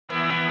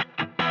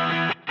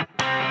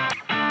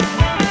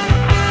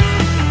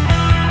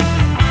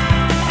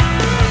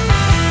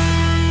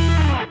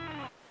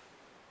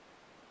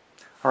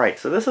Alright,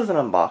 so this is an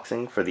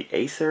unboxing for the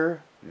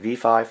Acer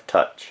V5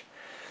 Touch.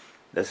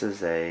 This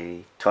is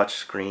a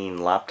touchscreen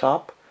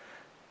laptop,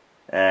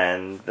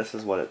 and this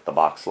is what the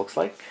box looks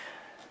like.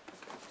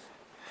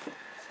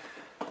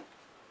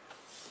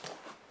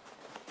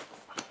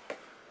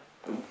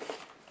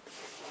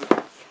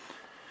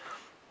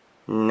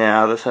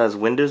 Now this has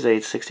Windows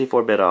 8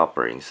 64-bit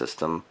operating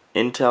system,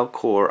 Intel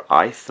Core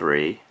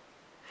i3.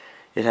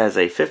 It has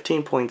a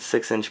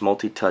 15.6-inch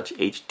multi-touch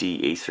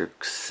HD Acer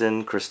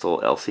Syn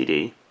Crystal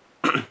LCD.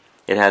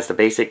 It has the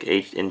basic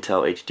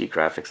Intel HD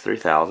Graphics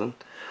 3000,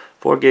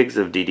 4 gigs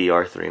of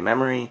DDR3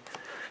 memory,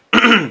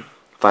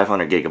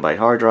 500 gigabyte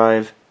hard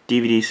drive,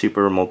 DVD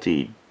Super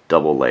Multi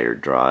double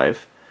layered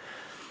drive.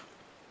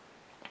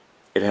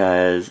 It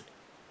has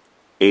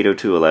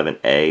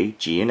 802.11a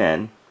G and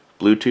N,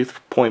 Bluetooth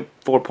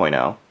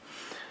 4.0,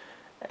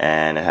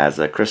 and it has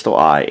a Crystal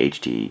Eye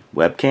HD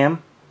webcam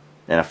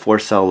and a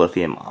 4-cell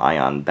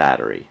lithium-ion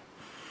battery.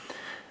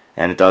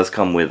 And it does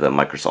come with a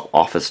Microsoft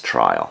Office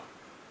trial.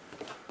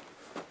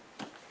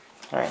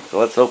 Alright, so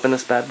let's open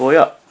this bad boy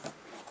up.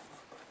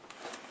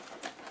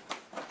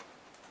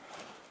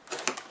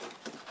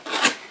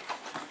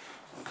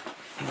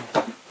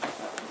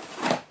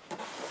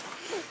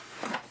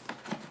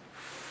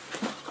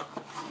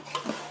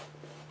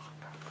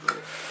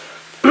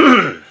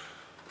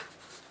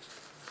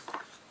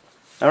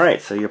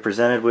 Alright, so you're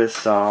presented with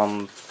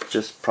some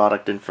just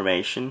product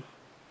information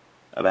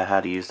about how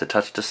to use the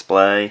touch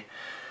display,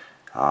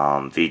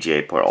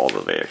 VGA port, all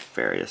the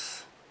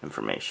various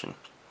information.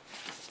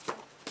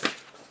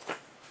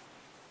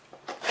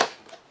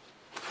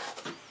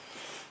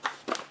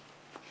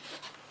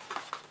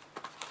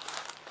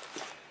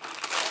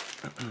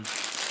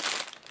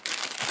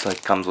 So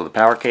it comes with a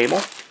power cable.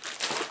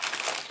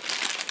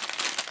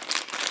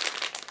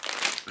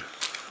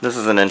 This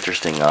is an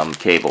interesting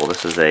cable.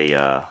 This is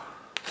a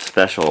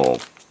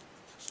special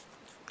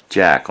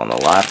jack on the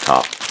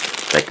laptop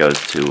that goes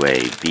to a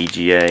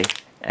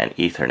VGA and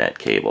Ethernet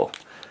cable.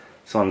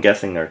 So I'm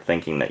guessing they're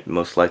thinking that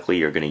most likely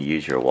you're going to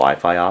use your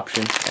Wi-Fi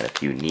option, and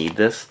if you need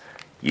this,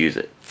 use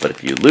it. But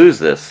if you lose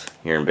this,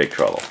 you're in big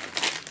trouble.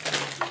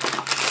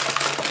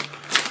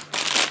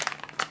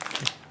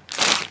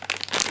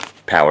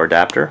 Power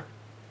adapter,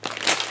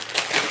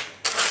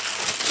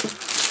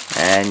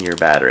 and your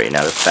battery.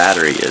 Now this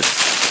battery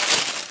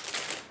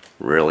is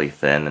really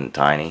thin and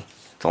tiny.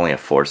 It's only a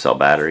 4-cell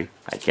battery.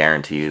 I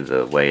guarantee you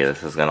the way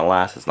this is going to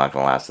last, it's not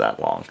going to last that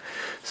long.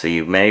 So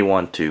you may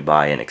want to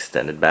buy an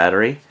extended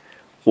battery,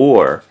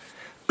 or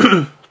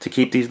to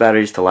keep these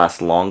batteries to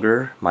last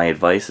longer, my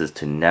advice is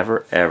to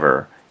never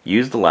ever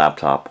use the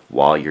laptop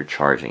while you're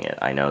charging it.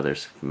 I know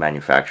there's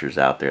manufacturers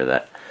out there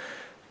that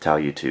tell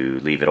you to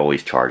leave it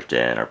always charged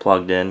in or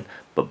plugged in,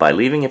 but by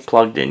leaving it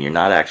plugged in, you're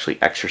not actually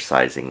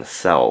exercising the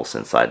cells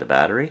inside the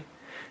battery,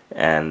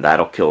 and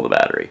that'll kill the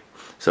battery.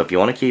 So if you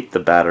want to keep the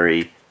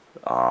battery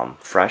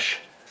fresh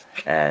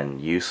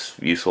and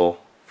useful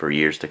for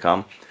years to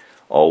come,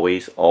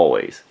 always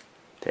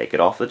take it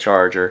off the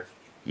charger,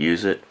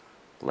 use it,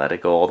 let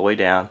it go all the way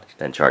down,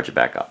 then charge it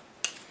back up.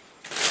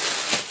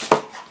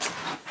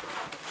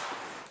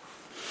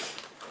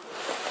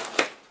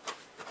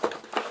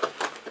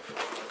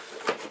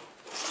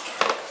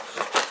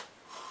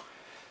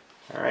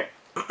 Alright,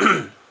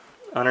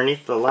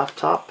 underneath the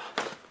laptop,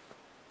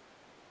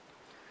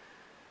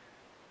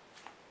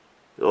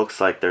 it looks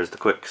like there's the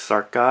quick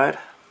start guide.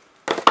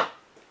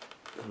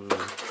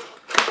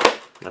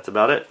 That's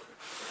about it.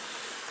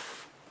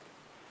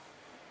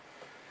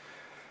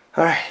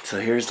 Alright, so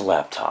here's the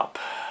laptop.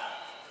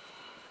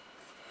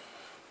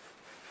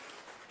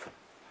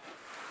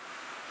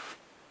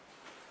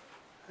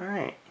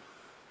 Alright.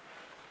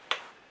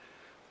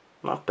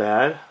 Not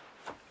bad.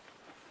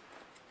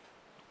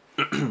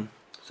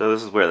 So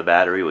this is where the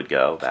battery would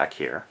go, back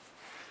here.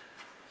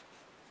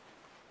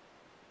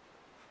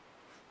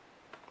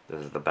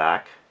 This is the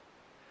back.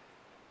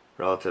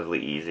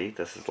 Relatively easy.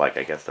 This is like,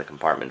 I guess, the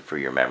compartment for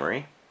your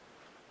memory.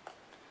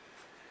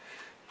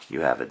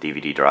 You have a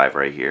DVD drive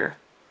right here.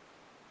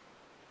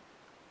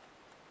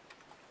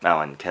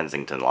 Now in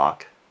Kensington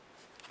lock.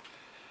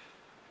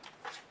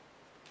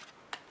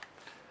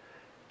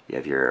 You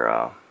have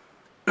your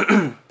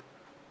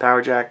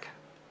power jack,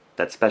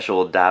 that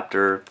special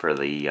adapter for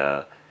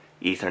the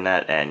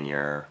Ethernet and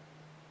your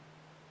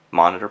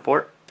monitor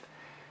port.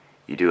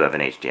 You do have an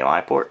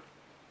HDMI port,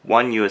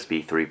 one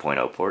USB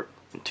 3.0 port,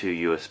 and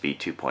 2 USB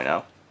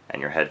 2.0,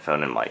 and your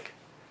headphone and mic.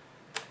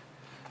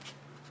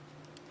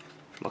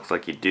 Looks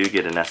like you do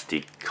get an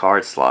SD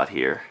card slot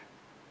here.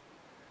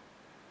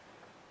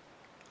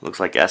 Looks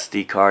like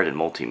SD card and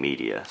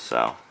multimedia,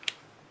 so.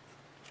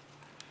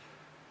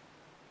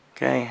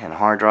 Okay, and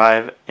hard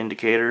drive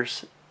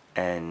indicators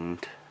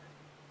and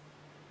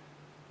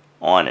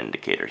on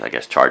indicators, I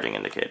guess charging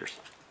indicators.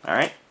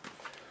 Alright,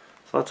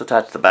 so let's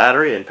attach the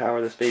battery and power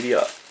this baby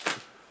up.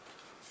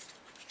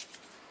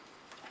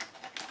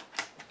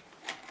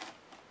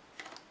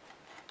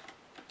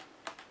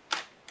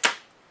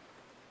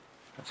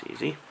 That's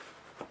easy.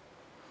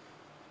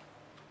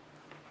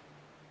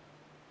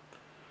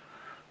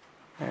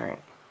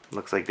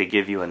 Looks like they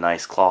give you a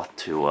nice cloth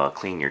to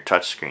clean your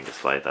touchscreen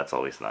display. That's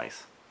always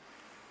nice.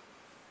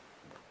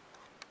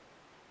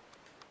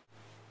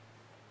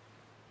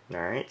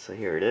 Alright, so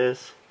here it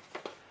is.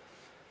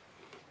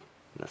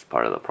 That's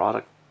part of the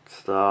product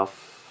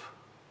stuff.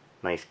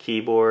 Nice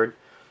keyboard.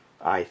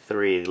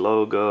 i3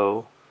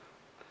 logo.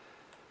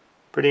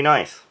 Pretty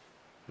nice.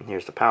 And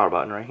here's the power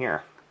button right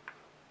here.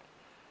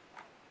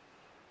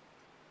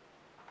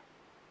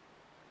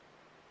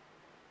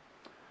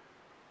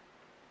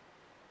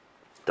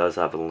 It does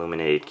have an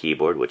illuminated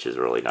keyboard, which is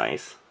really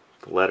nice.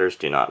 The letters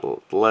do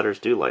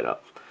light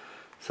up.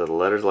 So the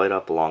letters light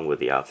up along with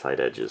the outside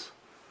edges.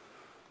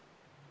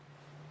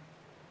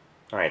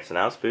 Alright, so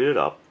now it's booted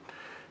up.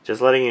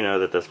 Just letting you know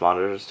that this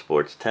monitor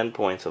supports 10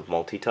 points of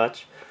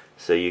multi-touch.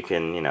 So you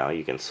can,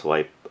 you can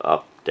swipe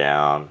up,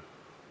 down,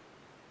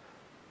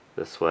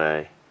 this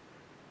way.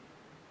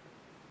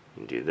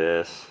 You can do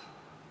this.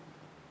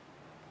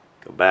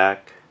 Go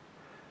back.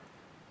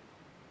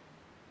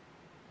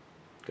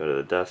 Go to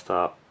the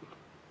desktop.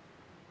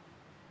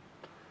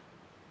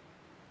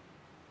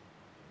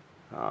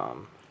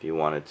 If you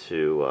wanted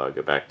to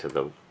go back to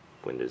the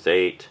Windows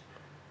 8,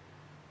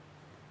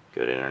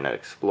 go to Internet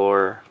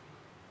Explorer.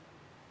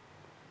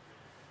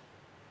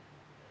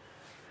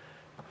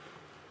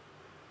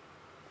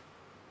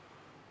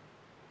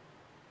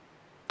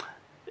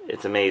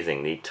 It's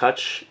amazing. The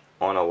touch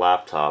on a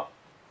laptop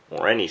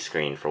or any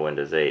screen for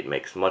Windows 8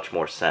 makes much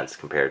more sense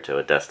compared to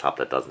a desktop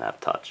that doesn't have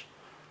touch.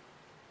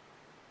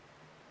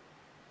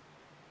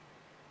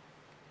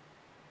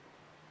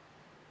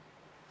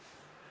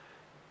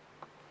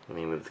 Let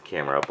me move the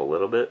camera up a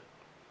little bit.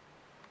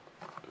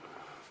 So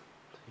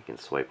you can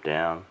swipe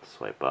down,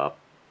 swipe up.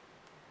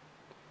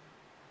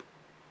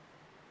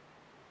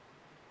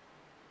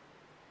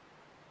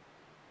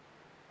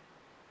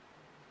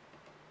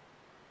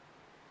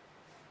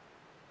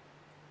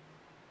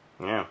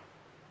 Yeah.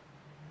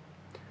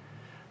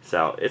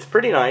 So it's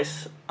pretty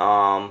nice.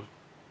 The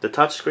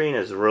touchscreen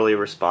is really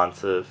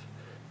responsive.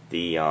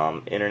 The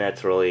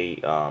internet's really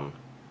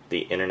the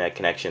internet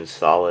connection's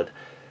solid.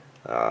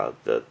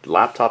 The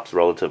laptop's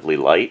relatively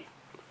light.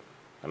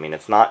 I mean,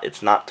 it's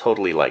not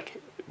totally like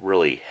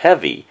really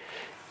heavy,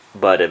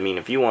 but I mean,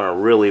 if you want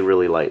a really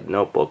light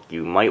notebook,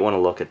 you might want to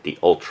look at the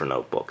Ultra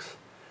notebooks.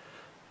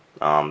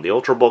 The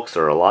Ultra books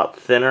are a lot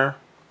thinner,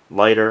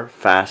 lighter,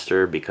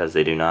 faster because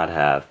they do not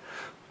have.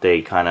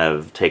 They kind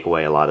of take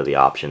away a lot of the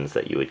options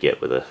that you would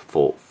get with a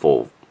full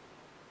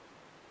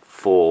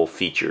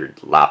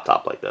featured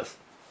laptop like this.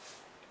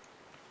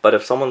 But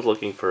if someone's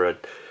looking for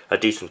a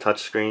decent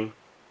touchscreen,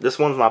 this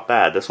one's not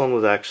bad. This one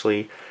was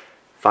actually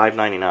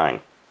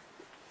 $5.99.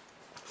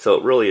 So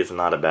it really is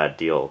not a bad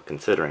deal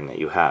considering that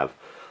you have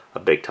a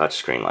big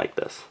touchscreen like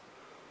this.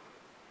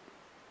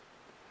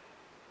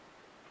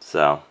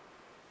 So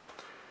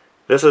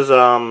this is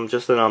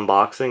just an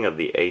unboxing of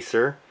the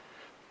Acer.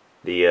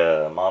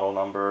 The model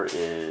number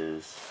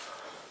is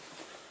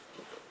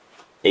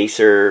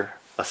Acer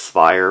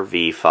Aspire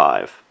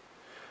V5.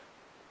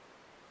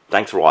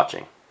 Thanks for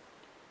watching.